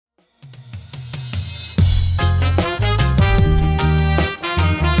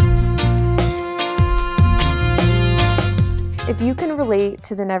relate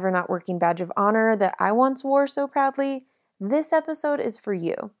to the never not working badge of honor that I once wore so proudly, this episode is for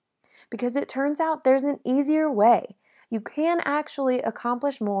you. Because it turns out there's an easier way. You can actually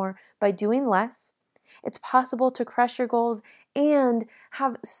accomplish more by doing less. It's possible to crush your goals and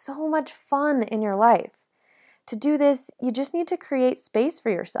have so much fun in your life. To do this, you just need to create space for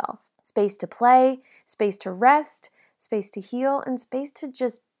yourself. Space to play, space to rest, space to heal, and space to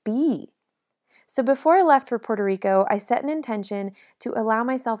just be. So before I left for Puerto Rico, I set an intention to allow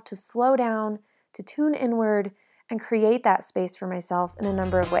myself to slow down, to tune inward, and create that space for myself in a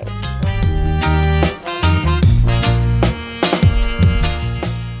number of ways.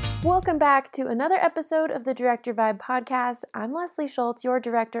 Welcome back to another episode of the Direct Your Vibe podcast. I'm Leslie Schultz, your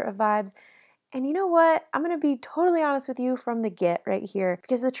Director of Vibes. And you know what? I'm going to be totally honest with you from the get right here,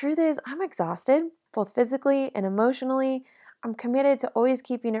 because the truth is I'm exhausted, both physically and emotionally. I'm committed to always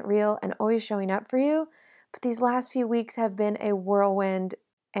keeping it real and always showing up for you. But these last few weeks have been a whirlwind,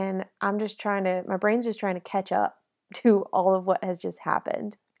 and my brain's just trying to catch up to all of what has just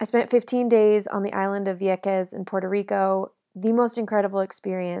happened. I spent 15 days on the island of Vieques in Puerto Rico, the most incredible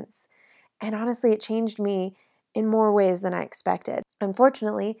experience. And honestly, it changed me in more ways than I expected.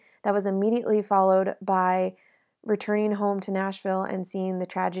 Unfortunately, that was immediately followed by returning home to Nashville and seeing the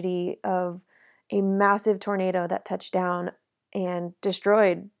tragedy of a massive tornado that touched down and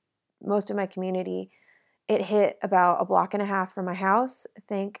destroyed most of my community. It hit about a block and a half from my house.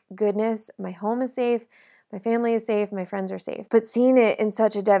 Thank goodness my home is safe, my family is safe, my friends are safe. But seeing it in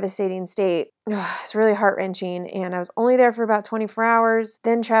such a devastating state, it's really heart-wrenching. And I was only there for about 24 hours,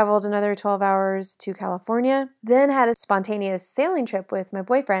 then traveled another 12 hours to California, then had a spontaneous sailing trip with my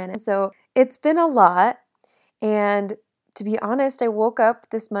boyfriend. So it's been a lot. And to be honest, I woke up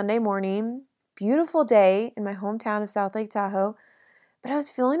this Monday morning, beautiful day in my hometown of South Lake Tahoe, but I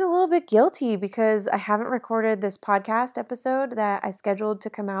was feeling a little bit guilty because I haven't recorded this podcast episode that I scheduled to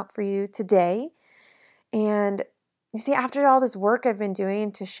come out for you today. And you see, after all this work I've been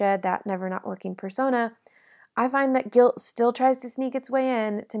doing to shed that never not working persona, I find that guilt still tries to sneak its way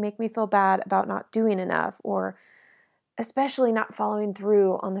in to make me feel bad about not doing enough, or especially not following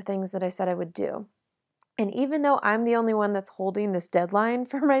through on the things that I said I would do. And even though I'm the only one that's holding this deadline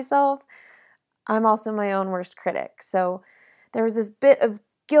for myself, I'm also my own worst critic. So there was this bit of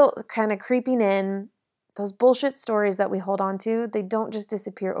guilt kind of creeping in. Those bullshit stories that we hold on to, they don't just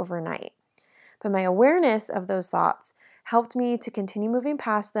disappear overnight. But my awareness of those thoughts helped me to continue moving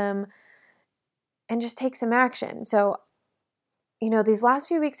past them and just take some action. So, these last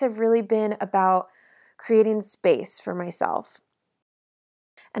few weeks have really been about creating space for myself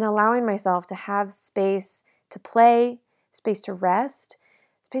and allowing myself to have space to play, space to rest,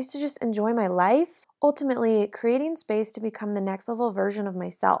 space to just enjoy my life, ultimately creating space to become the next level version of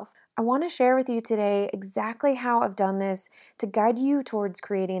myself. I want to share with you today exactly how I've done this to guide you towards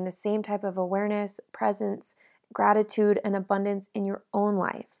creating the same type of awareness, presence, gratitude, and abundance in your own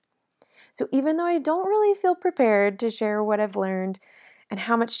life. So even though I don't really feel prepared to share what I've learned and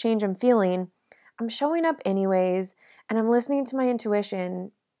how much change I'm feeling, I'm showing up anyways, and I'm listening to my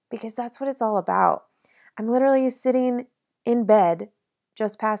intuition because that's what it's all about. I'm literally sitting in bed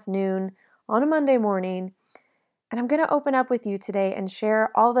just past noon on a Monday morning, and I'm going to open up with you today and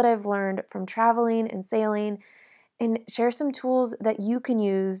share all that I've learned from traveling and sailing, and share some tools that you can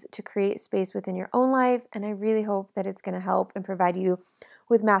use to create space within your own life. And I really hope that it's going to help and provide you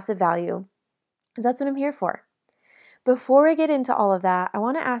with massive value, because that's what I'm here for. Before I get into all of that, I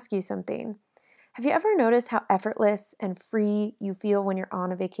want to ask you something. Have you ever noticed how effortless and free you feel when you're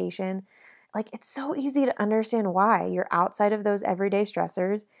on a vacation? It's so easy to understand why. You're outside of those everyday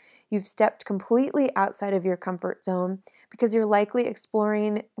stressors. You've stepped completely outside of your comfort zone because you're likely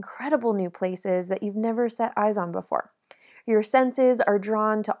exploring incredible new places that you've never set eyes on before. Your senses are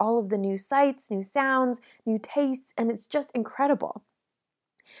drawn to all of the new sights, new sounds, new tastes, and it's just incredible.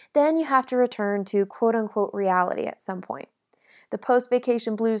 Then you have to return to quote-unquote reality at some point. The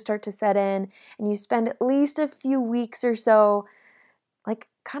post-vacation blues start to set in, and you spend at least a few weeks or so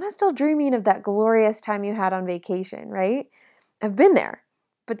kind of still dreaming of that glorious time you had on vacation, right? I've been there.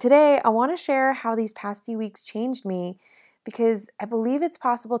 But today, I want to share how these past few weeks changed me, because I believe it's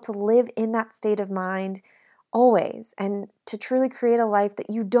possible to live in that state of mind always and to truly create a life that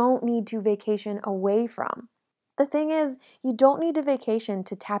you don't need to vacation away from. The thing is, you don't need a vacation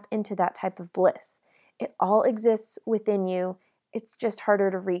to tap into that type of bliss. It all exists within you. It's just harder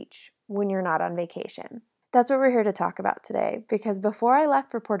to reach when you're not on vacation. That's what we're here to talk about today, because before I left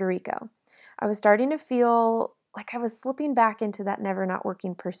for Puerto Rico, I was starting to feel like I was slipping back into that never not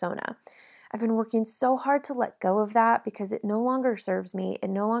working persona. I've been working so hard to let go of that because it no longer serves me. It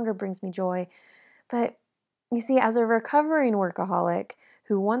no longer brings me joy. But You see, as a recovering workaholic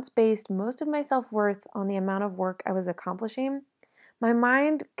who once based most of my self-worth on the amount of work I was accomplishing, my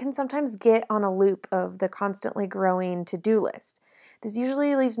mind can sometimes get on a loop of the constantly growing to-do list. This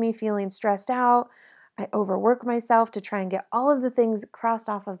usually leaves me feeling stressed out. I overwork myself to try and get all of the things crossed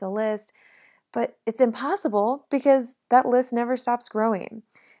off of the list, but it's impossible because that list never stops growing,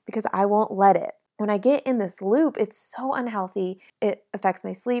 because I won't let it. When I get in this loop, it's so unhealthy. It affects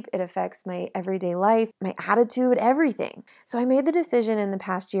my sleep, it affects my everyday life, my attitude, everything. So I made the decision in the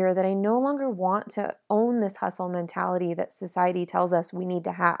past year that I no longer want to own this hustle mentality that society tells us we need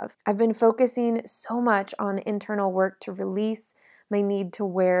to have. I've been focusing so much on internal work to release my need to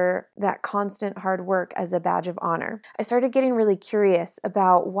wear that constant hard work as a badge of honor. I started getting really curious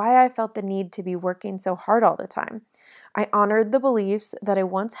about why I felt the need to be working so hard all the time. I honored the beliefs that I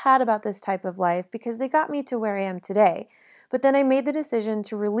once had about this type of life because they got me to where I am today. But then I made the decision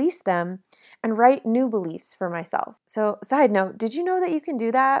to release them and write new beliefs for myself. So, side note, did you know that you can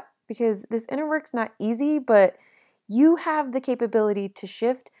do that? Because this inner work's not easy, but you have the capability to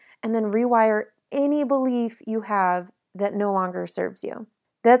shift and then rewire any belief you have that no longer serves you.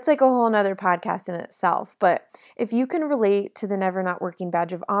 That's like a whole nother podcast in itself. But if you can relate to the never not working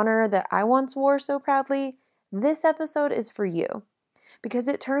badge of honor that I once wore so proudly, this episode is for you, because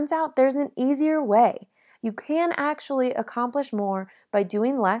it turns out there's an easier way. You can actually accomplish more by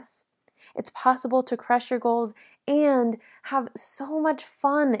doing less. It's possible to crush your goals and have so much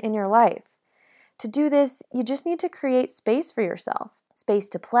fun in your life. To do this, you just need to create space for yourself. Space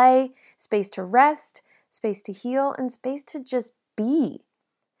to play, space to rest, space to heal, and space to just be.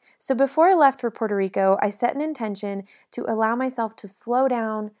 So before I left for Puerto Rico, I set an intention to allow myself to slow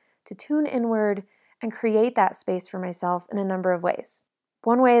down, to tune inward, and create that space for myself in a number of ways.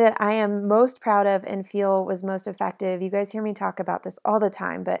 One way that I am most proud of and feel was most effective, you guys hear me talk about this all the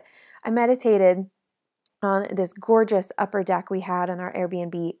time, but I meditated on this gorgeous upper deck we had on our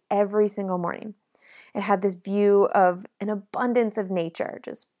Airbnb every single morning. It had this view of an abundance of nature,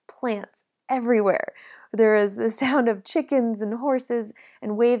 just plants everywhere. There was the sound of chickens and horses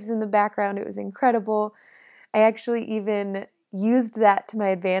and waves in the background. It was incredible. I actually even used that to my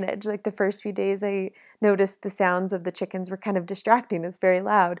advantage. Like the first few days, I noticed the sounds of the chickens were kind of distracting. It's very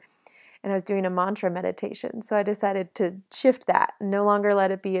loud. And I was doing a mantra meditation. So I decided to shift that, no longer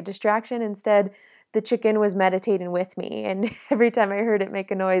let it be a distraction. Instead, the chicken was meditating with me. And every time I heard it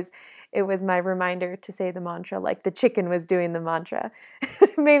make a noise, it was my reminder to say the mantra, like the chicken was doing the mantra.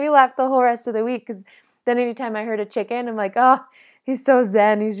 It made me laugh the whole rest of the week, because then anytime I heard a chicken, I'm like, oh, he's so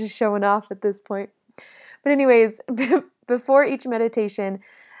zen. He's just showing off at this point. But anyways, before each meditation,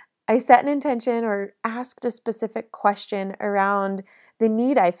 I set an intention or asked a specific question around the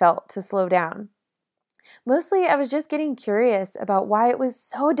need I felt to slow down. Mostly, I was just getting curious about why it was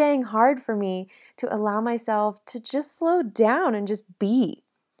so dang hard for me to allow myself to just slow down and just be.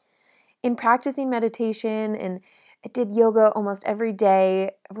 In practicing meditation, and I did yoga almost every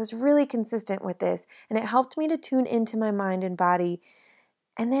day, I was really consistent with this, and it helped me to tune into my mind and body.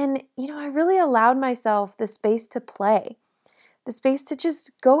 And then, I really allowed myself the space to play, the space to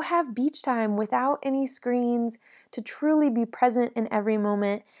just go have beach time without any screens, to truly be present in every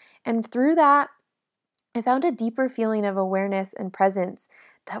moment. And through that, I found a deeper feeling of awareness and presence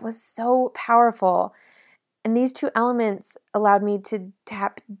that was so powerful. And these two elements allowed me to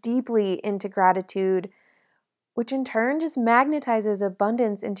tap deeply into gratitude, which in turn just magnetizes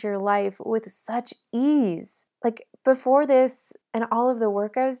abundance into your life with such ease. Like before this and all of the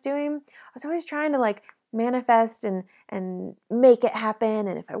work I was doing, I was always trying to manifest and make it happen.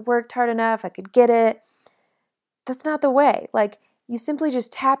 And if I worked hard enough, I could get it. That's not the way. You simply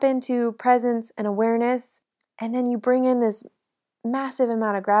just tap into presence and awareness, and then you bring in this massive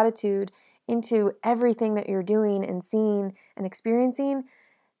amount of gratitude into everything that you're doing and seeing and experiencing,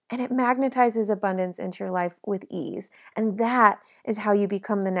 and it magnetizes abundance into your life with ease. And that is how you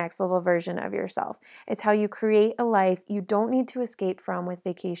become the next level version of yourself. It's how you create a life you don't need to escape from with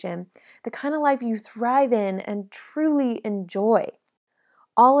vacation, the kind of life you thrive in and truly enjoy.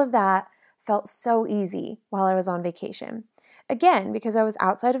 All of that felt so easy while I was on vacation. Again, because I was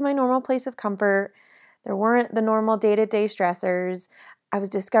outside of my normal place of comfort. There weren't the normal day-to-day stressors. I was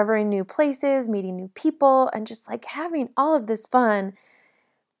discovering new places, meeting new people, and just having all of this fun.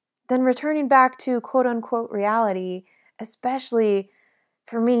 Then returning back to quote unquote reality, especially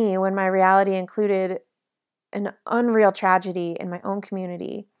for me when my reality included an unreal tragedy in my own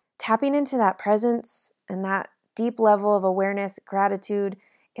community. Tapping into that presence and that deep level of awareness, gratitude,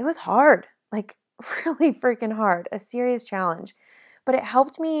 it was hard, really freaking hard, a serious challenge. But it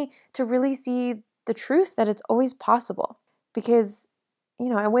helped me to really see the truth that it's always possible. Because,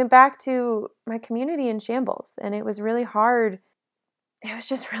 I went back to my community in shambles, and it was really hard. It was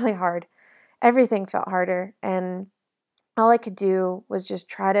just really hard. Everything felt harder, and all I could do was just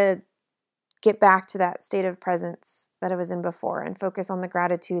try to get back to that state of presence that I was in before and focus on the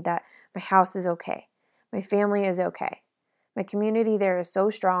gratitude that my house is okay. My family is okay. My community there is so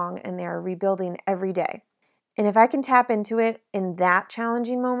strong, and they are rebuilding every day. And if I can tap into it in that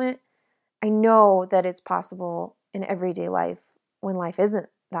challenging moment, I know that it's possible in everyday life when life isn't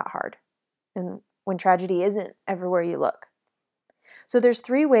that hard and when tragedy isn't everywhere you look. So there's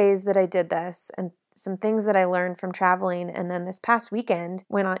 3 ways that I did this, and some things that I learned from traveling. And then this past weekend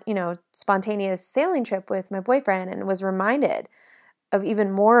went on, spontaneous sailing trip with my boyfriend, and was reminded of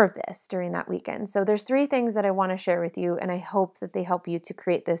even more of this during that weekend. So there's 3 things that I want to share with you, and I hope that they help you to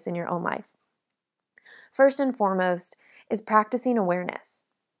create this in your own life. First and foremost is practicing awareness.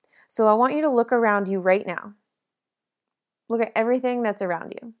 So I want you to look around you right now. Look at everything that's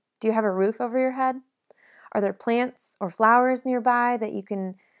around you. Do you have a roof over your head? Are there plants or flowers nearby that you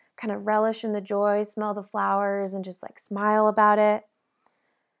can kind of relish in the joy, smell the flowers, and just smile about it?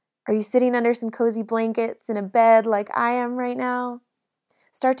 Are you sitting under some cozy blankets in a bed like I am right now?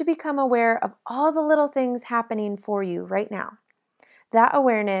 Start to become aware of all the little things happening for you right now. That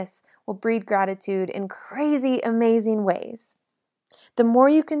awareness will breed gratitude in crazy, amazing ways. The more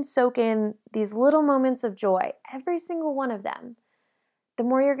you can soak in these little moments of joy, every single one of them, the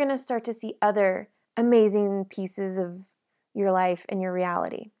more you're going to start to see other amazing pieces of your life and your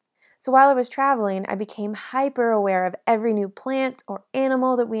reality. So while I was traveling, I became hyper aware of every new plant or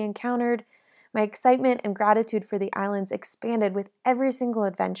animal that we encountered. My excitement and gratitude for the islands expanded with every single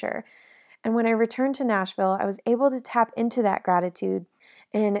adventure. And when I returned to Nashville, I was able to tap into that gratitude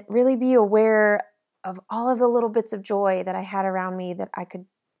and really be aware of all of the little bits of joy that I had around me that I could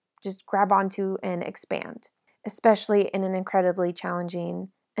just grab onto and expand, especially in an incredibly challenging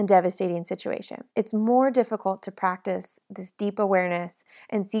and devastating situation. It's more difficult to practice this deep awareness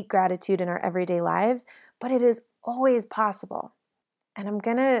and seek gratitude in our everyday lives, but it is always possible. And I'm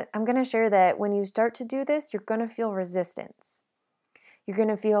gonna share that when you start to do this, you're gonna feel resistance. You're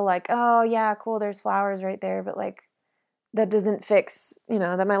gonna feel like, oh yeah, cool, there's flowers right there, but that doesn't fix,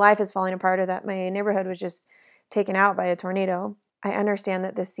 that my life is falling apart or that my neighborhood was just taken out by a tornado. I understand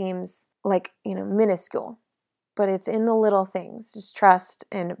that this seems minuscule, but it's in the little things. Just trust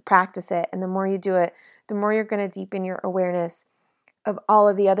and practice it. And the more you do it, the more you're going to deepen your awareness of all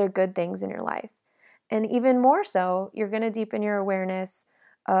of the other good things in your life. And even more so, you're going to deepen your awareness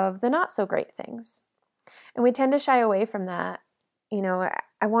of the not so great things. And we tend to shy away from that.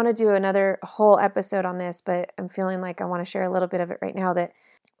 I want to do another whole episode on this, but I'm feeling like I want to share a little bit of it right now, that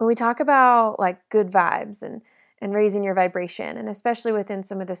when we talk about good vibes and raising your vibration, and especially within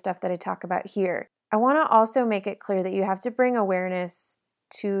some of the stuff that I talk about here, I want to also make it clear that you have to bring awareness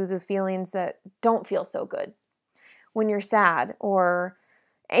to the feelings that don't feel so good. When you're sad or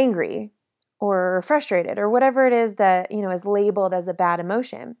angry or frustrated or whatever it is that, is labeled as a bad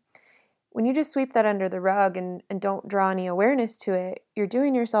emotion. When you just sweep that under the rug and don't draw any awareness to it, you're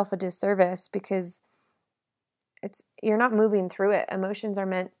doing yourself a disservice, because you're not moving through it. Emotions are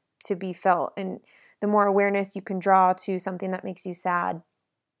meant to be felt, and the more awareness you can draw to something that makes you sad,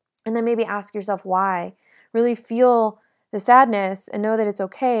 and then maybe ask yourself why. Really feel the sadness and know that it's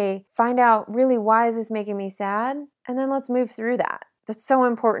okay. Find out really, why is this making me sad? And then let's move through that. That's so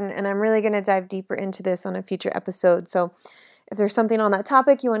important, and I'm really going to dive deeper into this on a future episode. So if there's something on that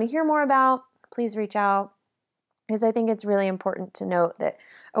topic you want to hear more about, please reach out, because I think it's really important to note that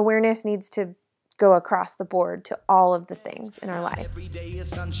awareness needs to go across the board to all of the things in our life. Every day is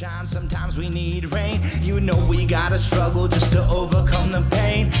sunshine, sometimes we need rain. We gotta struggle just to overcome the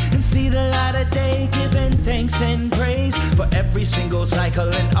pain and see the light of day, giving thanks and praise for every single cycle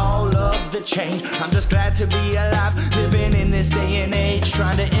and all of the change. I'm just glad to be alive, living in this day and age,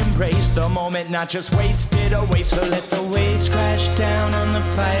 trying to embrace the moment, not just waste it away. So let the waves crash down on the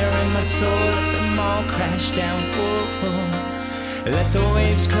fire in my soul, let them all crash down. Whoa. Let the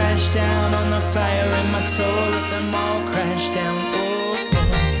waves crash down on the fire in my soul, let them all crash down. Oh.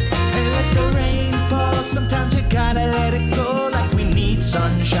 And let the rain fall, sometimes you gotta let it go. Like we need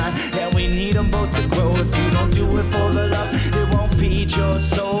sunshine, yeah, we need them both to grow. If you don't do it for the love, it won't feed your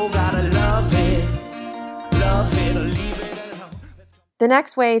soul. Gotta love it or leave it alone. The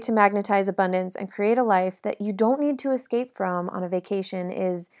next way to magnetize abundance and create a life that you don't need to escape from on a vacation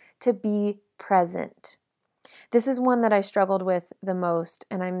is to be present. This is one that I struggled with the most,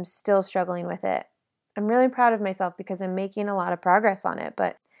 and I'm still struggling with it. I'm really proud of myself because I'm making a lot of progress on it,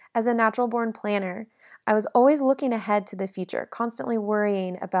 but As a natural born planner, I was always looking ahead to the future, constantly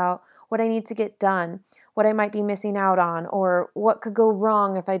worrying about what I need to get done, what I might be missing out on, or what could go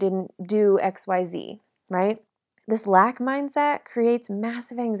wrong if I didn't do XYZ, right? This lack mindset creates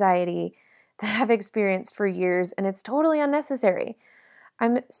massive anxiety that I've experienced for years, and it's totally unnecessary.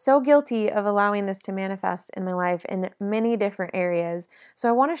 I'm so guilty of allowing this to manifest in my life in many different areas, so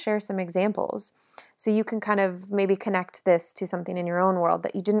I want to share some examples so you can kind of maybe connect this to something in your own world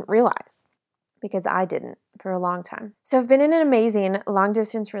that you didn't realize, because I didn't for a long time. So I've been in an amazing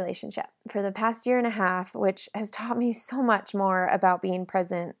long-distance relationship for the past year and a half, which has taught me so much more about being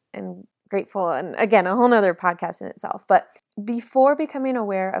present and grateful, and again, a whole nother podcast in itself. But before becoming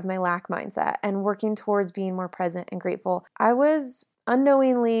aware of my lack mindset and working towards being more present and grateful, I was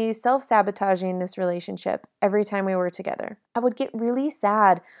unknowingly self-sabotaging this relationship every time we were together. I would get really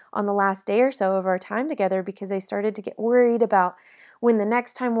sad on the last day or so of our time together because I started to get worried about when the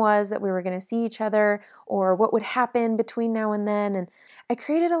next time was that we were going to see each other, or what would happen between now and then. And I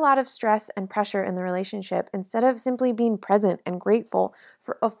created a lot of stress and pressure in the relationship instead of simply being present and grateful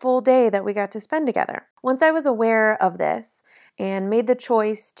for a full day that we got to spend together. Once I was aware of this and made the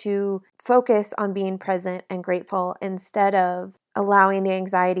choice to focus on being present and grateful instead of allowing the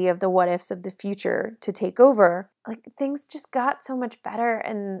anxiety of the what ifs of the future to take over, things just got so much better,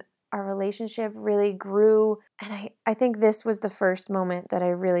 and our relationship really grew. And I think this was the first moment that I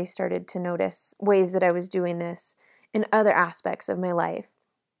really started to notice ways that I was doing this in other aspects of my life.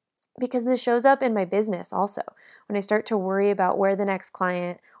 Because this shows up in my business also. When I start to worry about where the next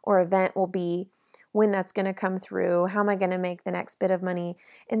client or event will be, when that's going to come through, how am I going to make the next bit of money,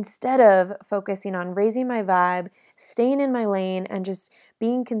 instead of focusing on raising my vibe, staying in my lane, and just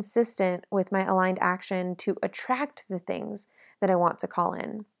being consistent with my aligned action to attract the things that I want to call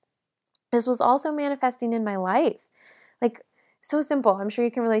in. This was also manifesting in my life. So simple. I'm sure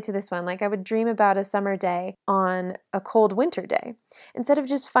you can relate to this one. I would dream about a summer day on a cold winter day. Instead of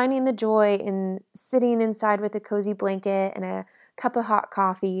just finding the joy in sitting inside with a cozy blanket and a cup of hot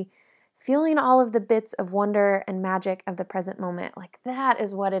coffee, feeling all of the bits of wonder and magic of the present moment. That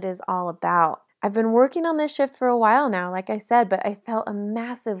is what it is all about. I've been working on this shift for a while now, like I said, but I felt a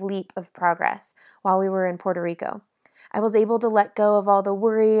massive leap of progress while we were in Puerto Rico. I was able to let go of all the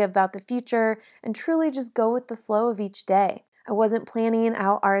worry about the future and truly just go with the flow of each day. I wasn't planning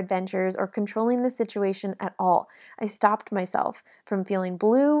out our adventures or controlling the situation at all. I stopped myself from feeling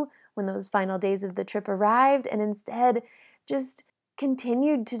blue when those final days of the trip arrived, and instead just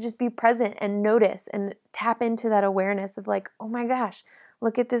continued to just be present and notice and tap into that awareness of oh my gosh,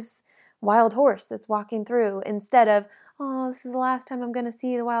 look at this wild horse that's walking through, instead of, oh, this is the last time I'm going to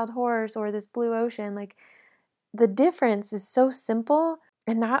see the wild horse or this blue ocean. The difference is so simple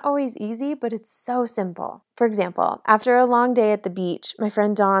and not always easy, but it's so simple. For example, after a long day at the beach, my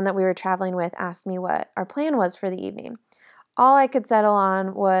friend Dawn that we were traveling with asked me what our plan was for the evening. All I could settle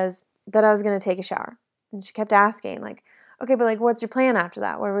on was that I was going to take a shower. And she kept asking, okay, but what's your plan after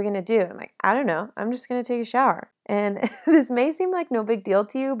that? What are we going to do? And I'm I don't know. I'm just going to take a shower. And this may seem like no big deal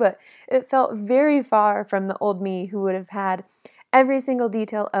to you, but it felt very far from the old me who would have had every single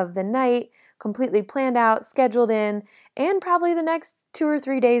detail of the night completely planned out, scheduled in, and probably the next 2 or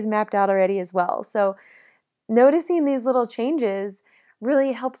 3 days mapped out already as well. So noticing these little changes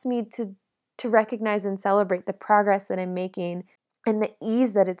really helps me to recognize and celebrate the progress that I'm making and the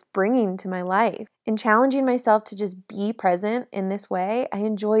ease that it's bringing to my life. In challenging myself to just be present in this way, I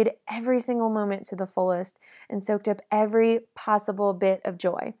enjoyed every single moment to the fullest and soaked up every possible bit of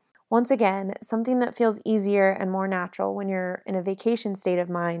joy. Once again, something that feels easier and more natural when you're in a vacation state of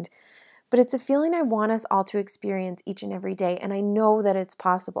mind, but it's a feeling I want us all to experience each and every day, and I know that it's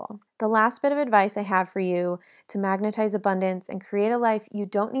possible. The last bit of advice I have for you to magnetize abundance and create a life you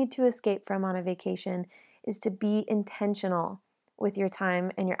don't need to escape from on a vacation is to be intentional with your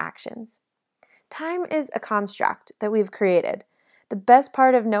time and your actions. Time is a construct that we've created. The best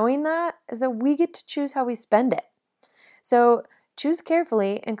part of knowing that is that we get to choose how we spend it. So choose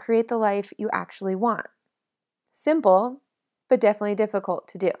carefully and create the life you actually want. Simple, but definitely difficult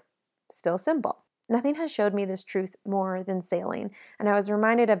to do. Still simple. Nothing has showed me this truth more than sailing, and I was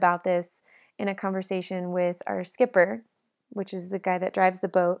reminded about this in a conversation with our skipper, which is the guy that drives the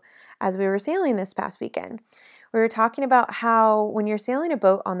boat, as we were sailing this past weekend. We were talking about how when you're sailing a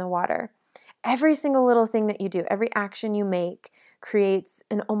boat on the water, every single little thing that you do, every action you make creates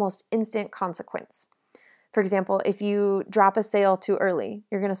an almost instant consequence. For example, if you drop a sail too early,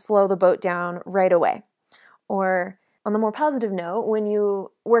 you're going to slow the boat down right away. Or on the more positive note, when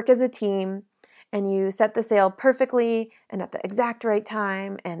you work as a team and you set the sail perfectly and at the exact right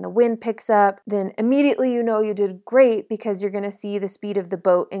time and the wind picks up, then immediately you know you did great because you're going to see the speed of the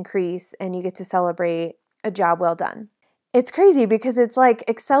boat increase and you get to celebrate a job well done. It's crazy because it's like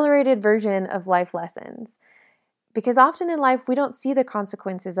accelerated version of life lessons. Because often in life, we don't see the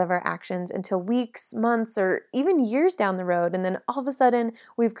consequences of our actions until weeks, months, or even years down the road. And then all of a sudden,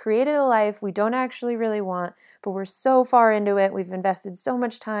 we've created a life we don't actually really want, but we're so far into it, we've invested so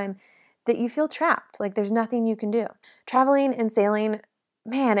much time that you feel trapped, like there's nothing you can do. Traveling and sailing,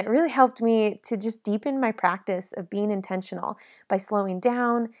 man, it really helped me to just deepen my practice of being intentional by slowing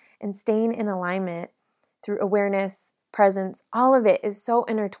down and staying in alignment through awareness, presence. All of it is so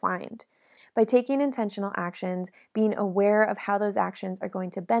intertwined. By taking intentional actions, being aware of how those actions are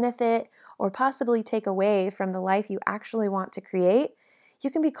going to benefit or possibly take away from the life you actually want to create, you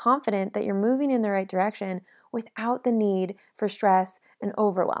can be confident that you're moving in the right direction without the need for stress and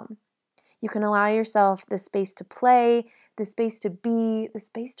overwhelm. You can allow yourself the space to play, the space to be, the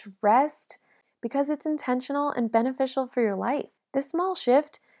space to rest, because it's intentional and beneficial for your life. This small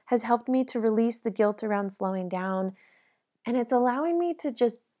shift has helped me to release the guilt around slowing down, and it's allowing me to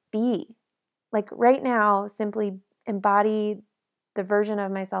just be. Like right now, simply embody the version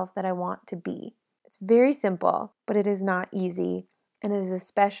of myself that I want to be. It's very simple, but it is not easy, and it is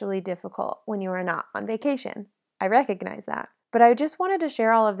especially difficult when you are not on vacation. I recognize that. But I just wanted to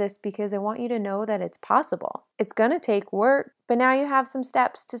share all of this because I want you to know that it's possible. It's going to take work, but now you have some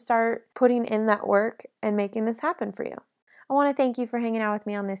steps to start putting in that work and making this happen for you. I want to thank you for hanging out with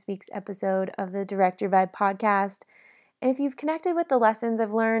me on this week's episode of the Direct Your Vibe podcast. And if you've connected with the lessons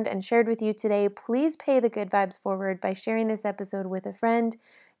I've learned and shared with you today, please pay the good vibes forward by sharing this episode with a friend.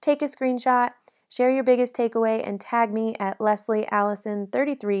 Take a screenshot, share your biggest takeaway, and tag me at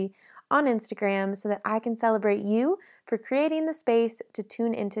LeslieAllison33 on Instagram so that I can celebrate you for creating the space to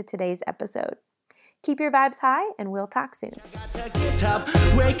tune into today's episode. Keep your vibes high, and we'll talk soon. Get up,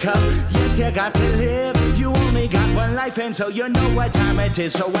 wake up, yes, you got to live. You only got one life, and so you know what time it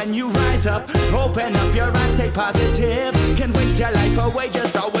is. So when you rise up, open up your eyes, stay positive. Can waste your life away,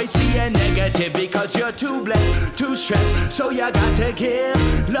 just always be a negative. Because you're too blessed, too stressed, so you got to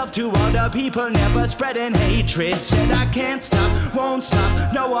give love to all the people, never spreading hatred. Said I can't stop, won't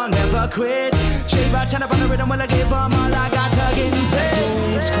stop, no, I'll never quit. Shaver, turn up on the rhythm, when I give them all I got to get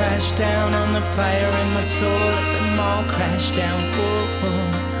inside. Waves crash down on the fire in my soul, let them all crash down. Oh,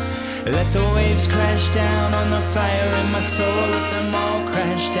 oh. Let the waves crash down on the fire in my soul, let them all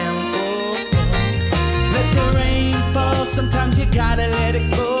crash down. Oh, oh. Let the rain fall, sometimes you gotta let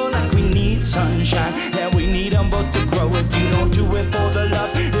it go. Like we need sunshine, yeah, we need them both to grow. If you don't do it for the love